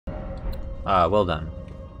Ah, well done.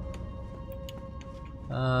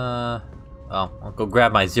 Well, I'll go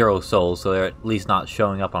grab my 0 souls so they're at least not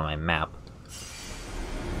showing up on my map.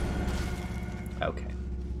 Okay.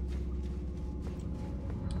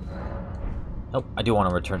 Nope, I do want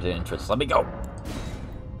to return to interest. Let me go!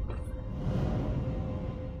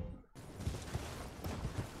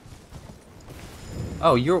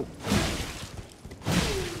 Oh, you're...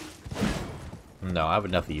 No, I have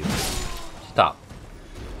enough of you. Stop.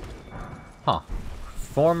 Huh.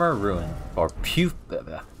 Former ruin. Or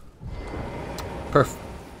perfumer.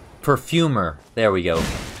 There we go.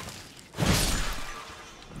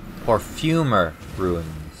 Perfumer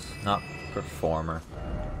ruins. Not performer.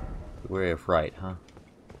 We're right, huh?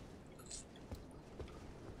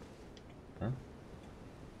 Huh?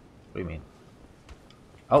 What do you mean?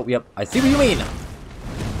 Oh, yep. I see what you mean!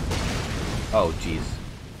 Oh, jeez.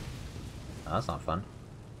 Oh, that's not fun.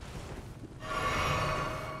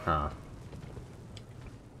 Huh.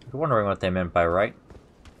 I'm wondering what they meant by right.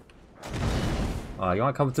 You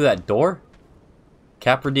wanna come through that door?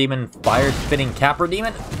 Capra Demon, fire spitting Capra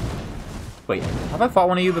Demon? Wait, have I fought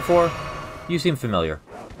one of you before? You seem familiar.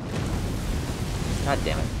 God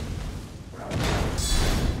damn it.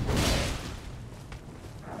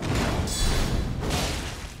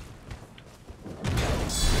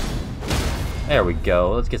 There we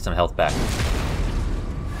go. Let's get some health back.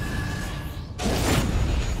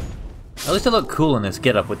 At least I look cool in this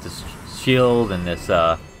getup with this shield and this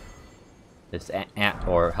ant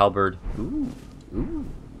or halberd. Ooh, ooh.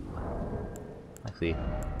 Actually,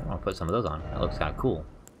 I want to put some of those on. That looks kind of cool.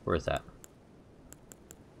 Where is that?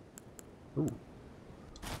 Ooh.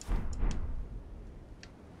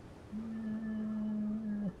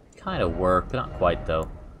 Kind of work, but not quite though.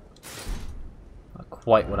 Not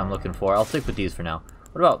quite what I'm looking for. I'll stick with these for now.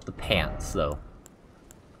 What about the pants though?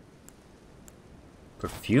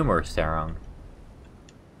 Perfumer sarong.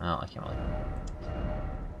 Oh, I can't really.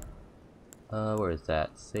 Where is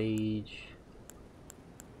that? Sage.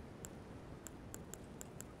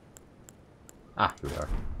 Ah, here we are.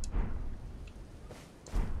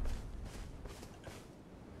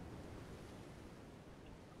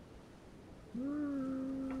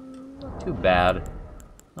 Not too bad.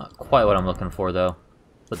 Not quite what I'm looking for, though.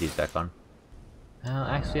 Put these back on.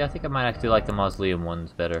 Actually, I think I might actually like the mausoleum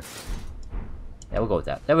ones better. Yeah, we'll go with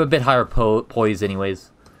that. They have a bit higher poise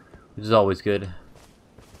anyways, which is always good.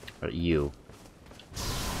 But you.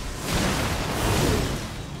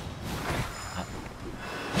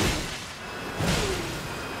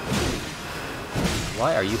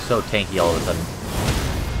 Why are you so tanky all of a sudden?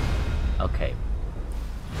 Okay.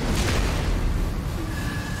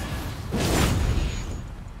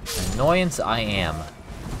 Annoyance I am.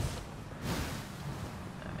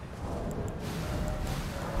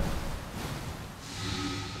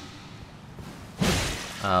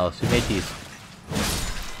 Oh, so we made these.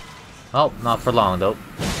 Oh, not for long though.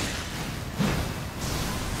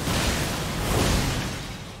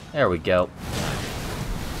 There we go.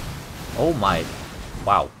 Oh my.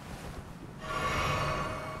 Wow.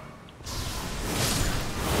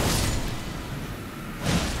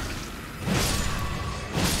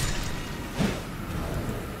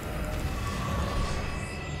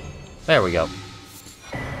 There we go.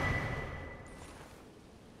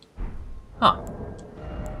 Huh.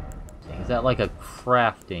 Is that like a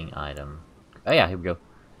crafting item? Oh yeah, here we go.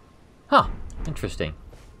 Huh. Interesting.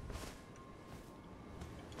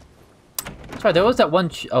 Sorry, there was that one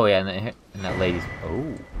oh yeah, and that lady's...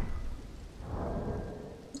 Oh.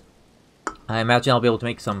 I imagine I'll be able to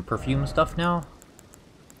make some perfume stuff now?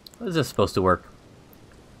 How is this supposed to work?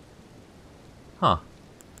 Huh.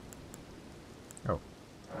 Oh.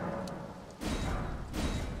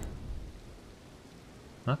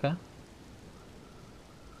 Okay.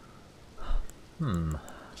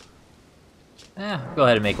 Go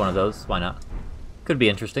ahead and make one of those. Why not? Could be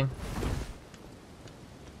interesting.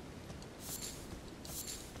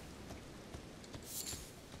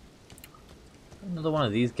 Another one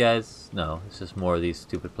of these guys? No, it's just more of these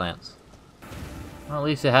stupid plants. Well, at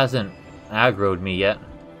least it hasn't aggroed me yet.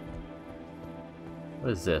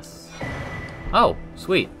 What is this? Oh,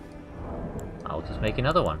 sweet. I'll just make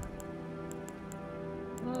another one.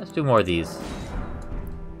 Let's do more of these.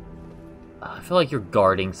 I feel like you're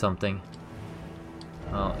guarding something.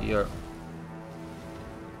 Oh, you're...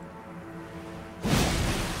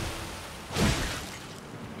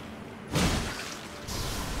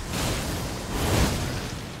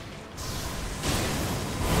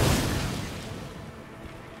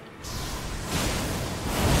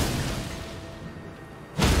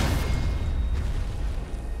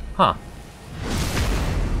 Huh.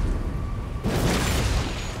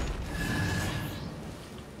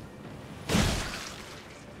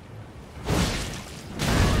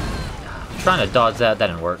 trying to dodge that. That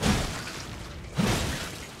didn't work.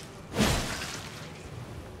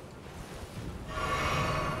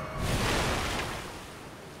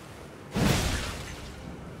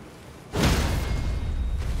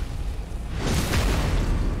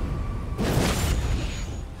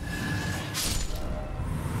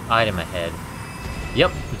 Item ahead.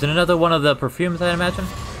 Yep, is it another one of the perfumes, I imagine?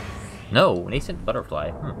 No, nascent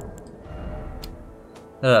butterfly.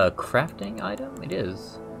 Crafting item? It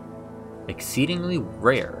is. Exceedingly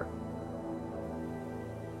rare.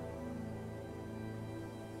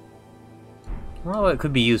 Well, it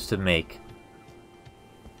could be used to make.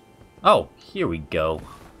 Oh, here we go.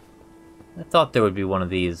 I thought there would be one of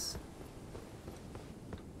these.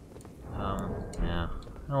 Yeah.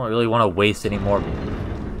 I don't really want to waste any more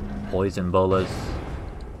poison bolas.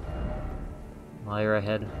 Liar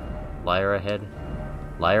ahead. Liar ahead.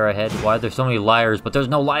 Liar ahead. Why are there so many liars, but there's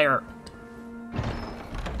no liar?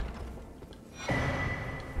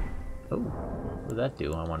 Oh, what did that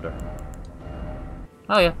do, I wonder?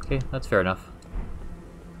 Oh yeah, okay, that's fair enough.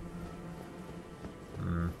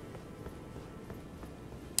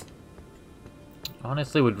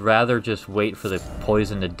 Honestly, would rather just wait for the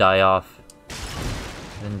poison to die off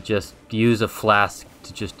than just use a flask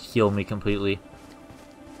to just heal me completely.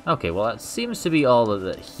 Okay, well that seems to be all of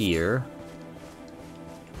it here.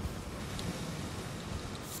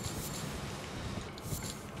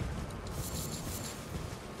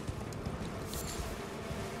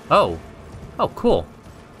 Oh! Oh, cool!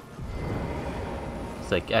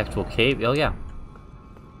 It's like actual cave? Oh yeah.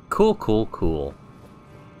 Cool, cool, cool.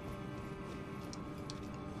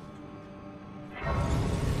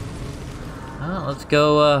 Let's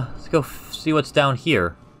go see what's down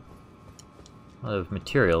here. A lot of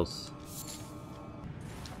materials.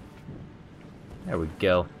 There we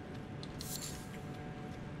go.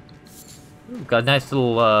 Ooh, got a nice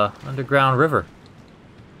little underground river.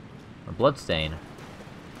 A bloodstain.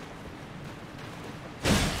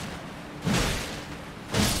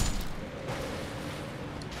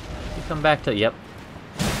 You come back to, yep.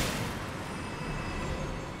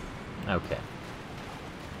 Okay.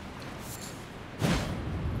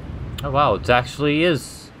 Oh wow, it actually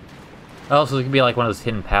is. Oh, so it could be like one of those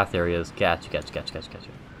hidden path areas. Gotcha, gotcha, gotcha, gotcha, gotcha.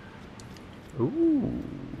 Ooh.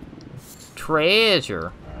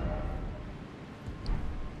 Treasure.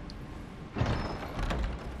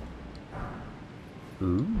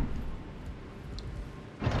 Ooh.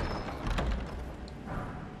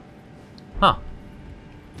 Huh.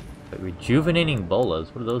 But rejuvenating bolas,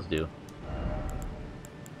 what do those do?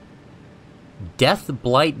 Death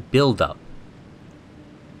Blight buildup.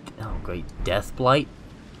 Oh great, Death Blight?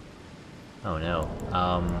 Oh no.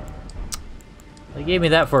 They gave me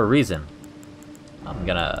that for a reason. I'm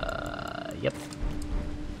gonna... yep.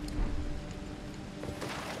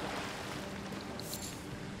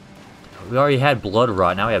 We already had Blood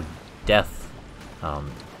Rot, now we have Death...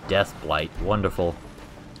 Death Blight. Wonderful.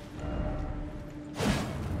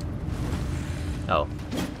 Oh.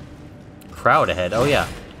 Crowd ahead, oh yeah.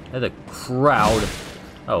 There's a crowd.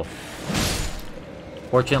 Oh.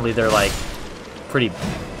 Fortunately, they're like pretty,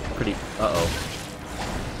 uh-oh.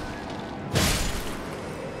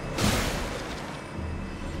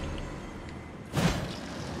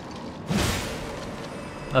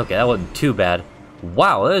 Okay, that wasn't too bad.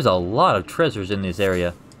 Wow, there's a lot of treasures in this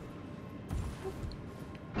area.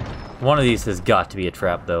 One of these has got to be a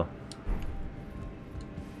trap, though.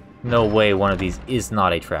 No way one of these is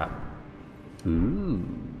not a trap. Ooh.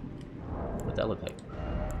 What's that look like?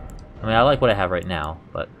 I mean, I like what I have right now,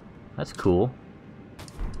 but that's cool.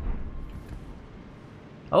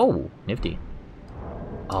 Oh, nifty.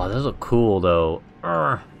 Oh, those look cool, though.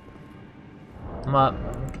 I'm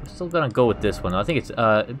still gonna go with this one. I think it's,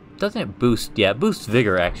 doesn't it boost? Yeah, it boosts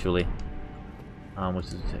vigor, actually. Which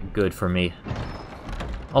is good for me.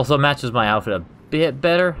 Also matches my outfit a bit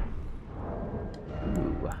better.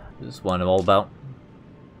 Ooh, this is one I'm all about.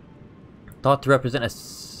 Thought to represent a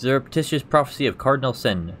surreptitious prophecy of cardinal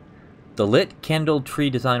sin. The lit candle tree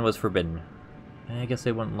design was forbidden. I guess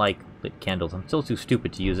they wouldn't like lit candles. I'm still too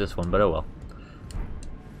stupid to use this one, but oh well.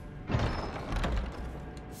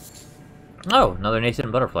 Oh, another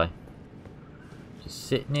nascent butterfly. Just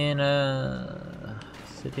sitting in a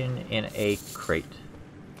crate.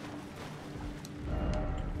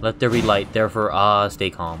 Let there be light, therefore stay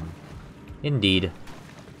calm. Indeed.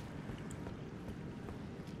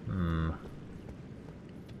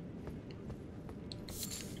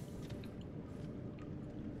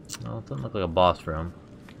 Well, it doesn't look like a boss room.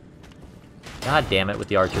 God damn it with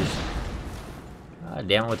the archers. God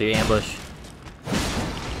damn it with the ambush.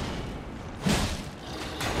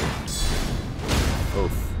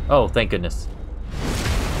 Oof. Oh, thank goodness.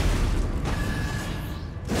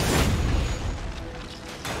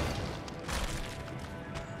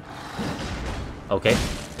 Okay,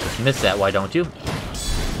 just missed that, why don't you?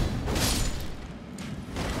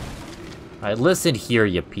 Alright, listen here,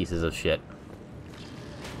 you pieces of shit.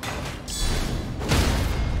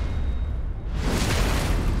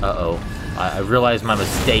 Uh-oh. I realized my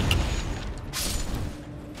mistake.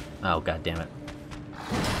 Oh, god damn it.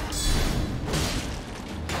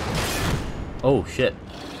 Oh, shit.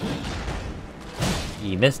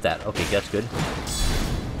 You missed that. Okay, that's good.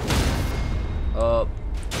 Ow.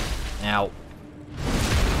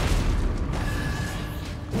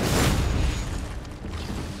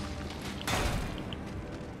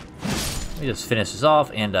 Let me just finish this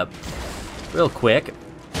off and real quick.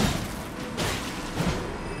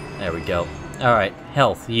 There we go. Alright,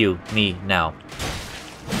 health, you, me, now.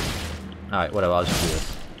 Alright, whatever, I'll just do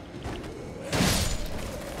this.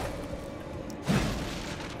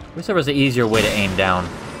 Wish there was an easier way to aim down.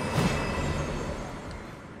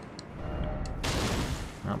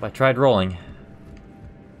 Nope, I tried rolling.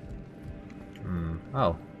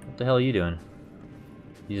 Oh, what the hell are you doing?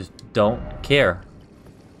 You just don't care.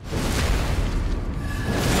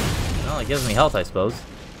 Well, it gives me health, I suppose.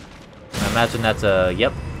 I imagine that's a...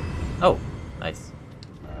 yep. Oh, nice.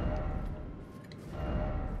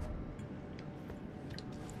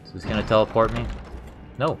 So he's gonna teleport me?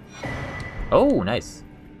 No. Oh, nice.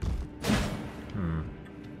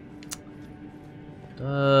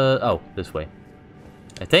 Oh, this way.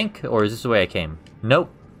 I think? Or is this the way I came? Nope,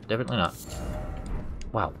 definitely not.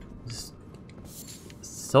 Wow. This is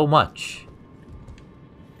so much.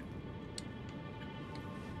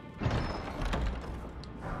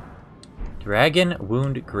 Dragon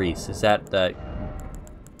Wound Grease. Is that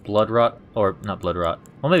blood rot? Or not blood rot.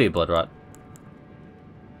 Well, maybe blood rot.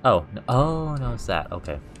 Oh, no. Oh, no, it's that.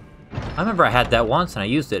 Okay. I remember I had that once and I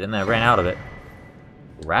used it and then I ran out of it.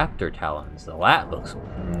 Raptor Talons. Well, that looks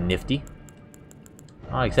nifty.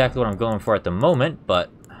 Not exactly what I'm going for at the moment,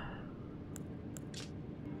 but...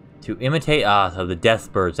 to imitate... so the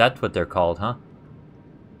death birds. That's what they're called, huh?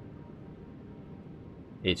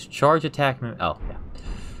 It's charge attack... oh, yeah.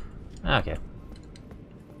 Okay.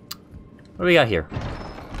 What do we got here?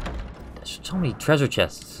 There's so many treasure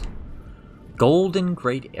chests. Golden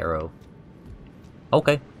Great Arrow.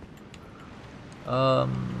 Okay. Oh.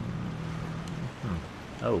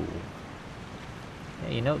 Yeah,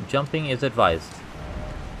 you know, jumping is advised.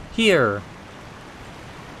 Here!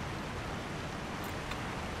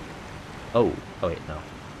 Oh. Oh, wait, no.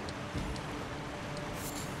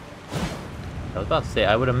 I was about to say,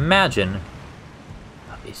 I would imagine...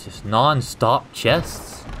 it's just non-stop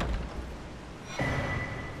chests?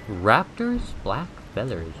 Raptors? Black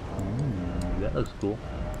feathers. Ooh, that looks cool.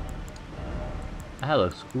 That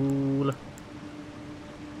looks cool.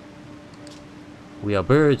 We are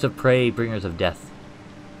birds of prey, bringers of death.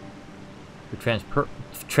 We're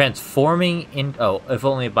transforming in... oh, if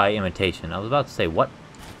only by imitation. I was about to say, what?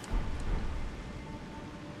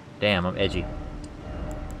 Damn, I'm edgy.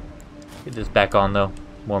 Get this back on, though.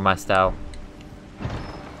 More my style.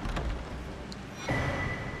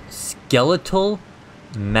 Skeletal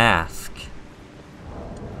mask.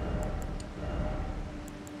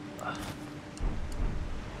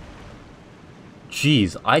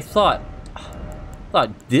 Jeez, I thought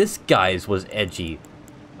this guy's was edgy.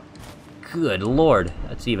 Good lord,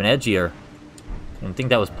 that's even edgier. Didn't think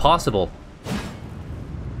that was possible.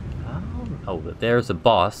 Oh, but there's a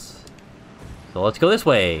boss. So let's go this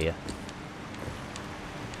way.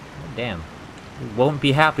 Damn. He won't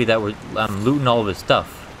be happy that I'm looting all of his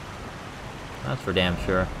stuff. That's for damn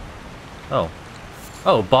sure. Oh.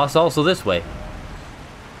 Oh, boss also this way.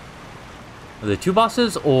 Are there two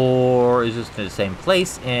bosses, or is this the same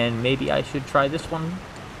place, and maybe I should try this one?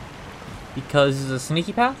 Because it's a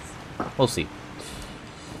sneaky path? We'll see.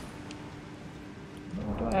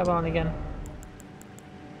 What do I have on again?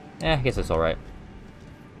 I guess it's alright.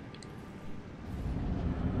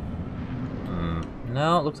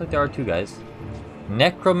 No, it looks like there are two guys.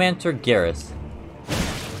 Necromancer Garrus.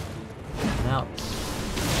 Now.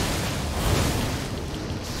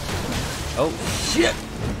 Oh, shit!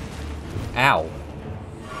 Ow.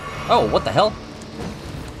 Oh, what the hell?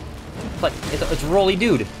 It's like, it's a rolly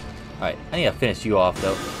dude. Alright, I need to finish you off,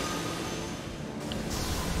 though.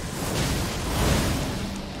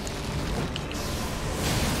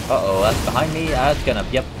 Uh-oh, that's behind me. That's gonna...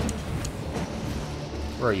 yep.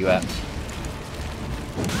 Where are you at?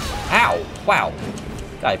 Ow! Wow.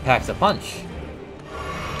 Guy packs a punch.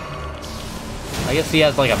 I guess he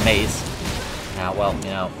has, like, a mace. Ah, well, you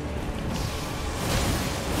know.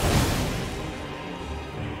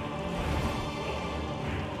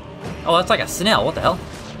 Oh, that's like a snail. What the hell?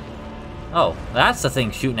 Oh, that's the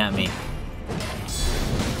thing shooting at me.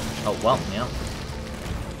 Oh, well, you know.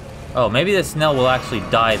 Oh, maybe the snail will actually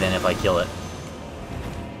die then if I kill it.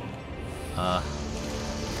 No,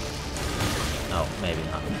 maybe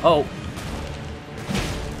not. Oh!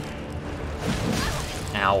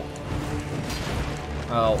 Ow.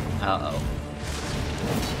 Oh, uh-oh.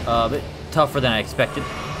 A bit tougher than I expected.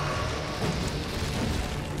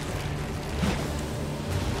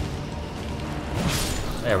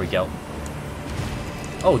 There we go.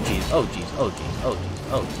 Oh jeez, oh jeez, oh jeez, oh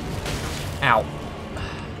jeez, oh jeez. Ow.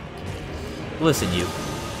 Listen, you.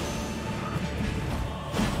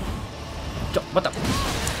 What the?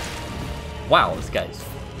 Wow, this guy's...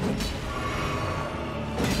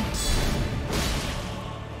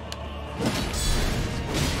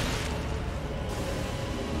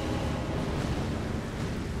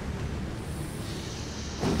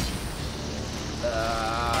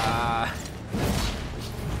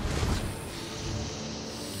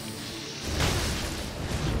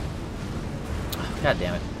 God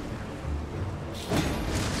damn it.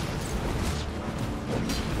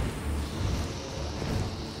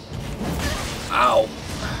 Ow!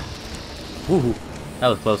 Woohoo! That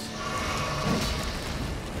was close.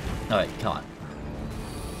 Alright, come on.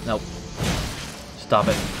 Nope. Stop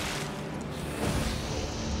it.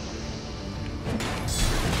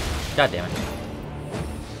 God damn it.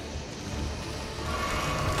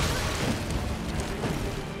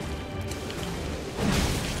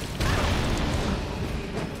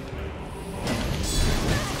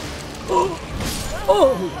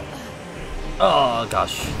 Oh! Oh,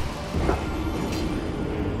 gosh.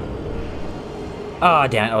 Ah, oh,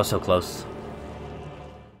 damn it, I was so close.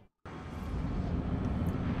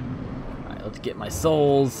 Alright, let's get my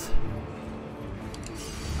souls.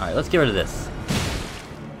 Alright, let's get rid of this.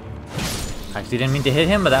 Actually, didn't mean to hit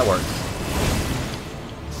him, but that works.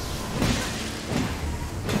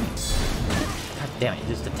 God damn it, he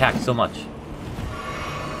just attacked so much.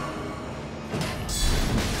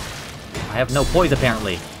 I have no poise,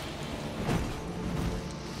 apparently.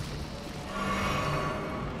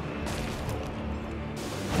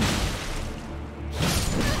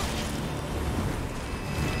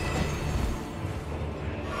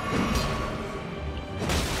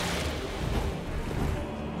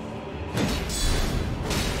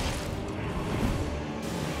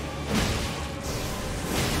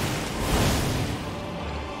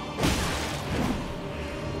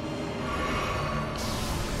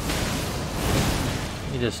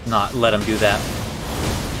 Just not let him do that.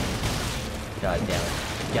 God damn it.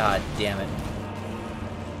 God damn it.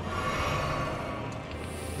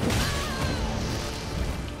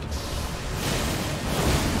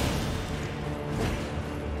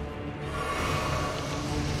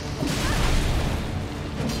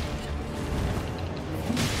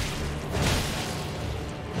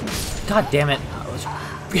 God damn it. I was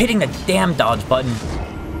hitting the damn dodge button. I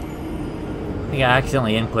think I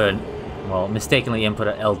accidentally inputted. Well, mistakenly input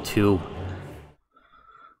a L2.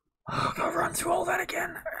 Oh, gotta run through all that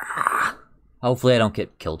again. Hopefully I don't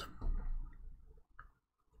get killed.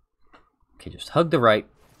 Okay, just hug the right.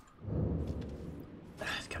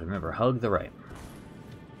 Gotta remember, hug the right.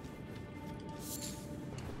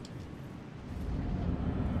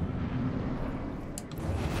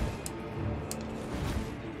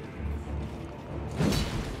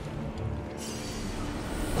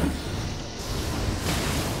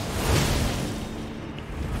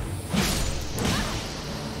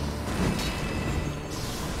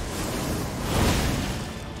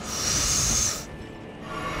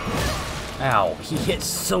 Ow, he hit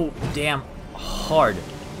so damn hard.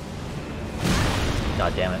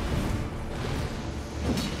 God damn it.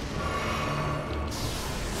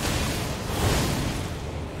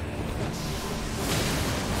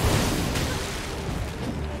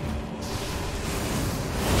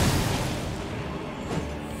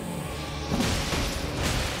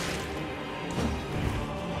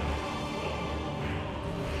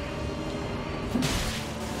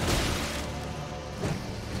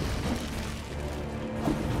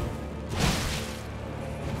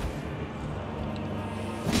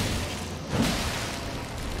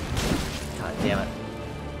 Damn it.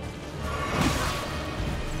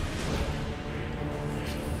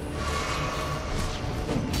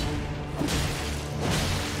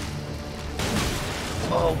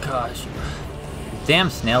 Oh gosh.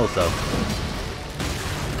 Damn snails though.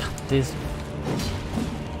 God, this.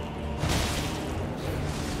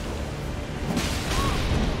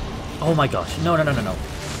 Oh my gosh. No, no, no, no, no.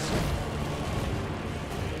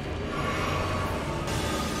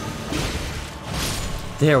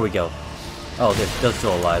 There we go. Oh, they're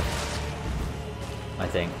still alive. I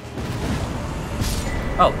think.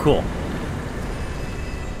 Oh, cool.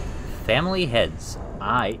 Family heads.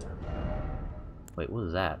 Wait, what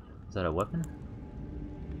is that? Is that a weapon?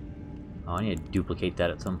 Oh, I need to duplicate that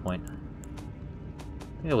at some point.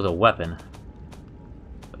 I think it was a weapon.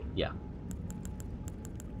 Wait, yeah.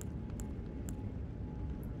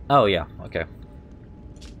 Oh, yeah, okay.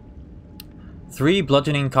 3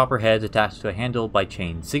 bludgeoning copper heads attached to a handle by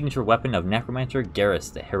chain. Signature weapon of Necromancer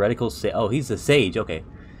Garrus, the heretical sage. Oh, he's the sage, okay.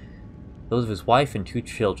 Those of his wife and 2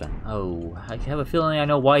 children. Oh, I have a feeling I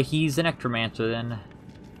know why he's a necromancer then.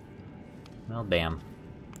 Well, damn.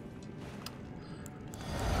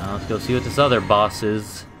 Let's go see what this other boss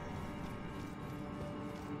is.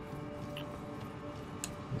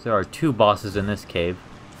 There are 2 bosses in this cave.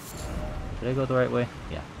 Did I go the right way?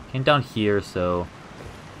 Yeah. Came down here, so...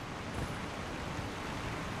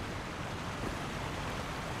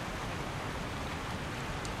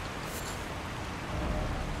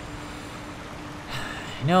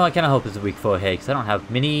 You know, I kind of hope it's a weak foe ahead, because I don't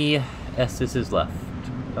have many Esses left.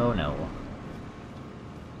 Oh no.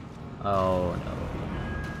 Oh no.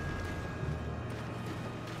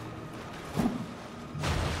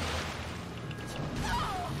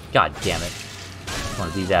 God damn it. One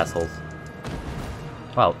of these assholes.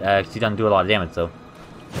 Wow, actually doesn't do a lot of damage though.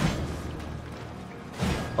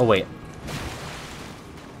 Oh wait.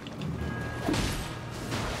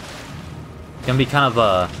 It's gonna be kind of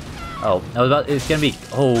a... Oh, it's gonna be...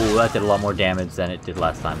 Oh, that did a lot more damage than it did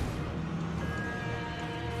last time.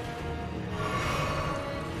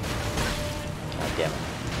 God damn it.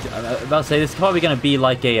 I was about to say, this is probably gonna be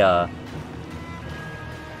like a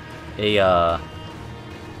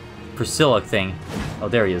Priscilla thing. Oh,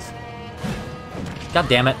 there he is. God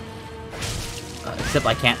damn it. Except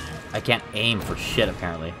I can't aim for shit,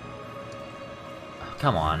 apparently. Oh,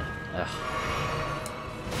 come on. Ugh.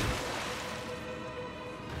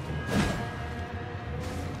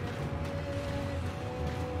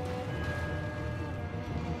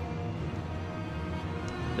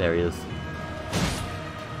 There he is.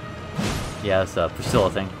 Yeah, it's a Priscilla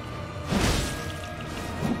thing.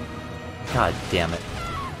 God damn it.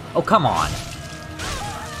 Oh, come on!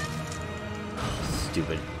 Oh,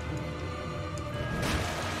 stupid.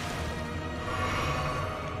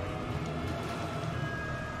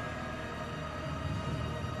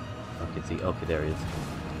 Okay, see. Okay, there he is.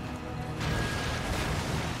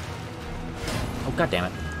 Oh, god damn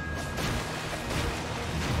it.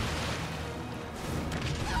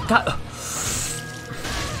 God.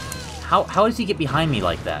 How does he get behind me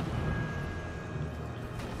like that?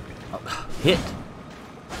 Oh, hit.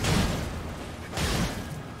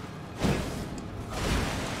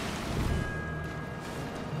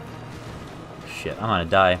 Shit, I'm gonna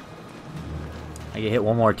die. I get hit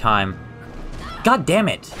one more time. God damn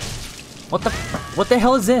it! What the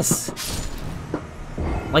hell is this?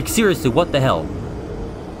 Like seriously, what the hell?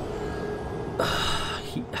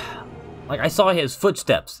 Like I saw his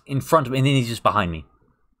footsteps in front of me and then he's just behind me.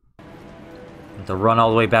 I have to run all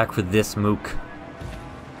the way back for this mook.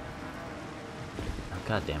 Oh,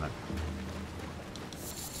 god damn it.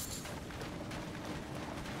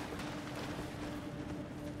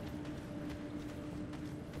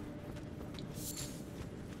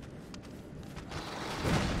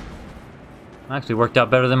 Actually worked out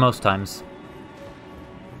better than most times.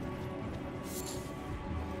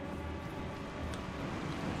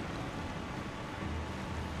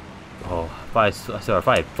 Oh, if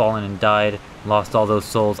I had fallen and died, lost all those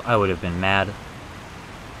souls, I would have been mad.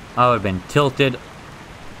 I would have been tilted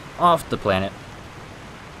off the planet.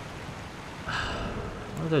 I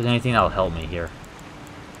wonder if there's anything that'll help me here.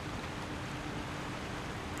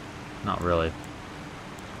 Not really.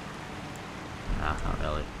 Nah, not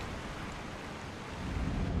really.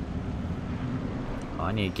 Oh,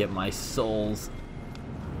 I need to get my souls.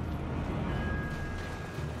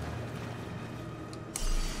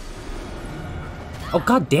 Oh,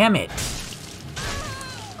 god damn it!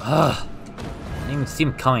 Ugh. I didn't even see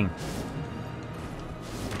him coming.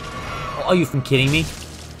 Oh, are you fucking kidding me?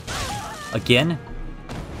 Again?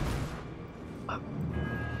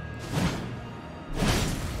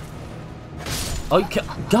 Oh, you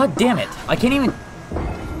god damn it! I can't even...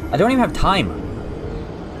 I don't even have time.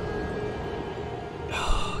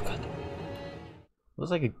 Oh, god. It was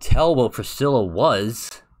like I could tell where Priscilla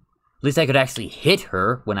was. At least I could actually hit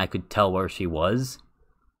her when I could tell where she was.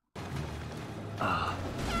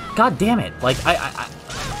 God damn it! Like,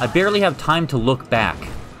 I barely have time to look back.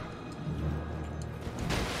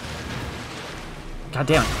 God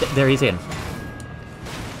damn it. There he's in.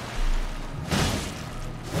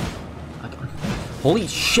 Holy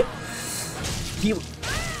shit!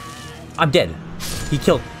 I'm dead. He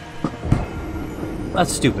killed...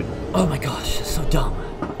 That's stupid. Oh my gosh, so dumb.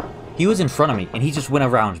 He was in front of me, and he just went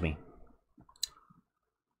around me.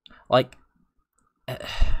 Like...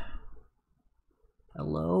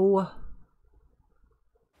 Hello?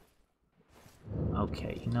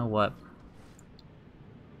 Okay, you know what?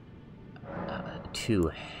 To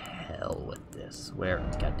hell with this. Where?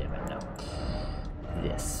 God damn it, no.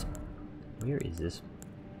 This. Where is this?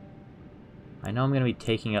 I know I'm gonna be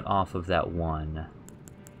taking it off of that one.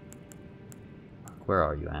 Where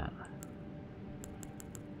are you at?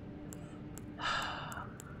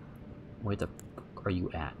 Where the fuck are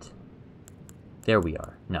you at? There we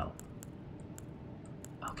are. No.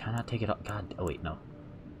 Oh, can I not take it off? God. Oh, wait, no.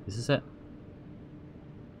 Is this it?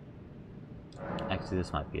 Actually,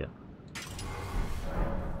 this might be it.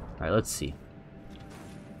 Alright, let's see.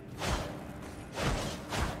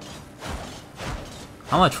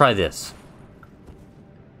 I'm gonna try this.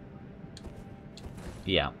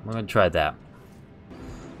 Yeah, we're gonna try that.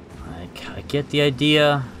 I get the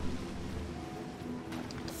idea.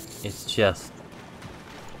 It's just...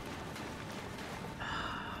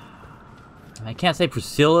 I can't say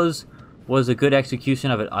Priscilla's was a good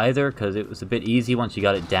execution of it either, because it was a bit easy once you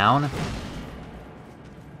got it down.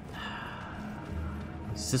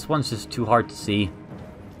 This one's just too hard to see.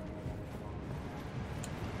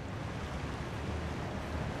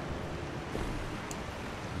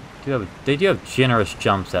 They do have generous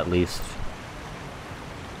jumps at least.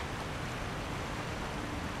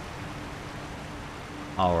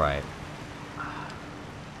 Alright.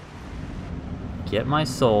 Get my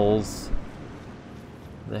souls.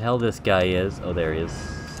 Where the hell this guy is? Oh, there he is.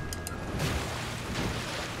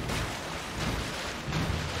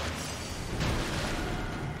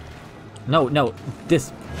 No, no,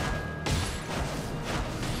 this...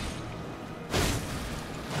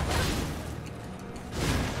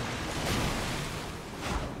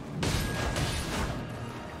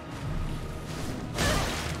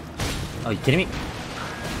 Oh, you kidding me?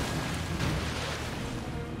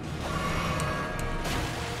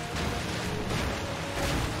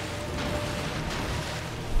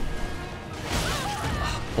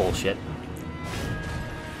 Oh, bullshit.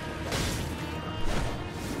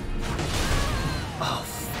 Oh,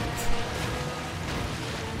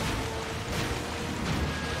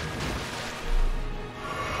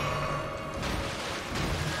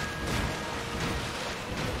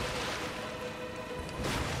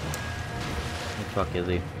 where the fuck is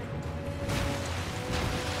he?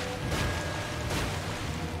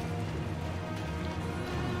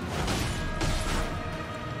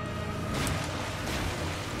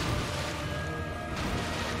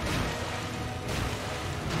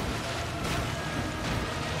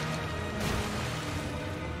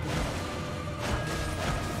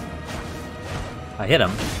 I hit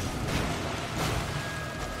him.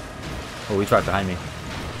 Oh, he's right behind me.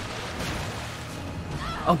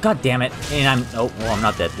 Oh, god damn it. And I'm... Oh, well, I'm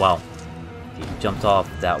not dead. Wow. He jumped off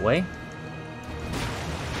that way.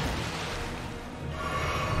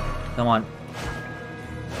 Come on.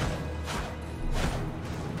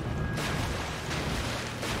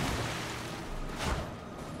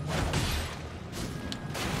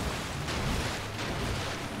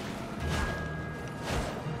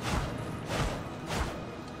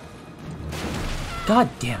 God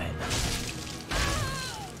damn it.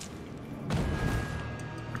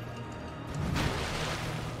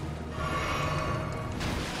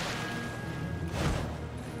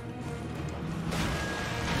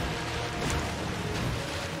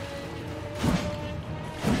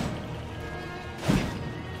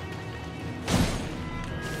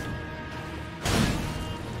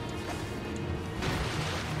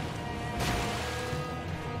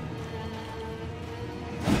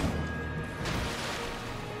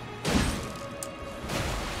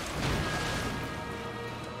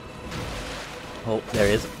 Oh, there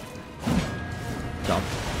he is. Jump.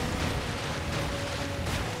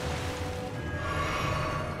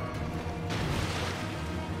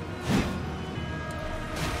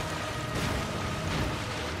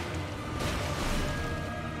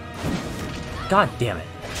 God damn it.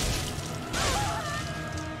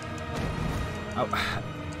 Oh.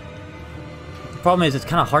 The problem is it's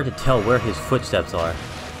kind of hard to tell where his footsteps are.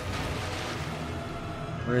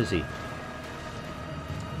 Where is he?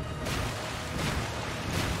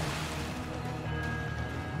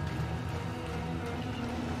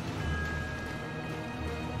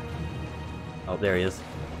 Oh, there he is.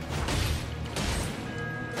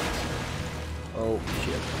 Oh,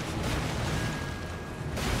 shit.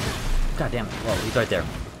 God damn it. Whoa, he's right there.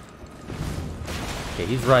 Okay,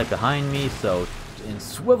 he's right behind me, so... in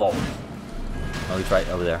swivel! Oh, he's right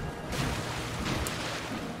over there.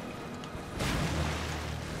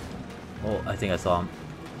 Oh, I think I saw him.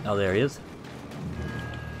 Oh, there he is.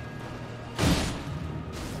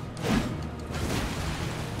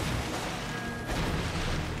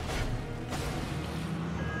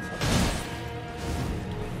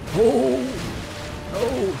 Oh!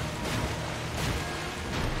 Oh!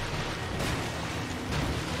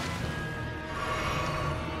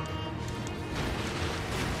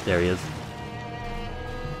 There he is.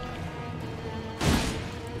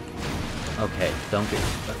 Okay, don't get...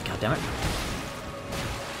 God damn it.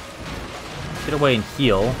 Get away and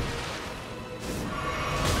heal.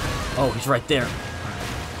 Oh, he's right there.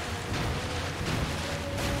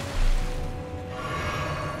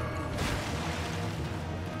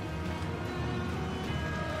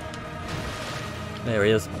 There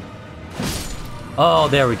he is. Oh,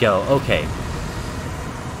 there we go. Okay.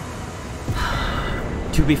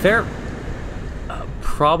 To be fair,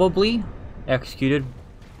 probably executed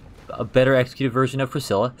a better executed version of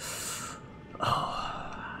Priscilla.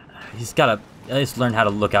 Oh, he's gotta at least learn how to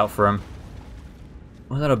look out for him.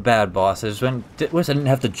 Wasn't a bad boss. I didn't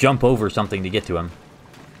have to jump over something to get to him.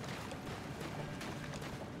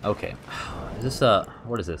 Okay. Is this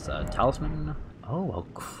what is this? Talisman? Oh, well,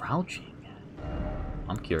 crouching.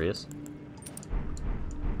 I'm curious.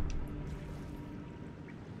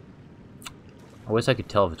 I wish I could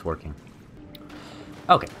tell if it's working.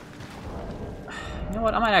 Okay. You know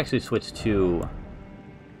what? I might actually switch to...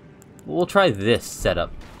 We'll try this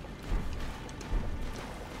setup.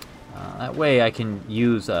 That way I can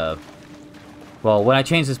use... Well, when I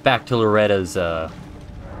change this back to Loretta's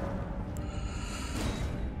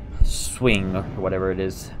swing, or whatever it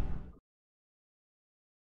is.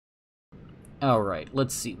 Alright,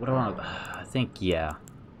 let's see. What do I want to... I think, yeah.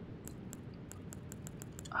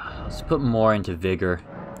 Let's put more into Vigor.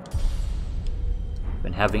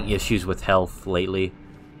 Been having issues with health lately.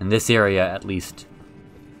 In this area, at least.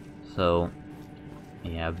 So,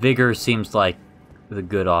 yeah, Vigor seems like the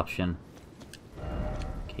good option.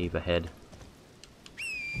 Cave ahead.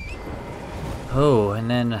 Oh, and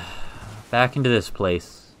then back into this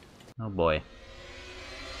place. Oh boy.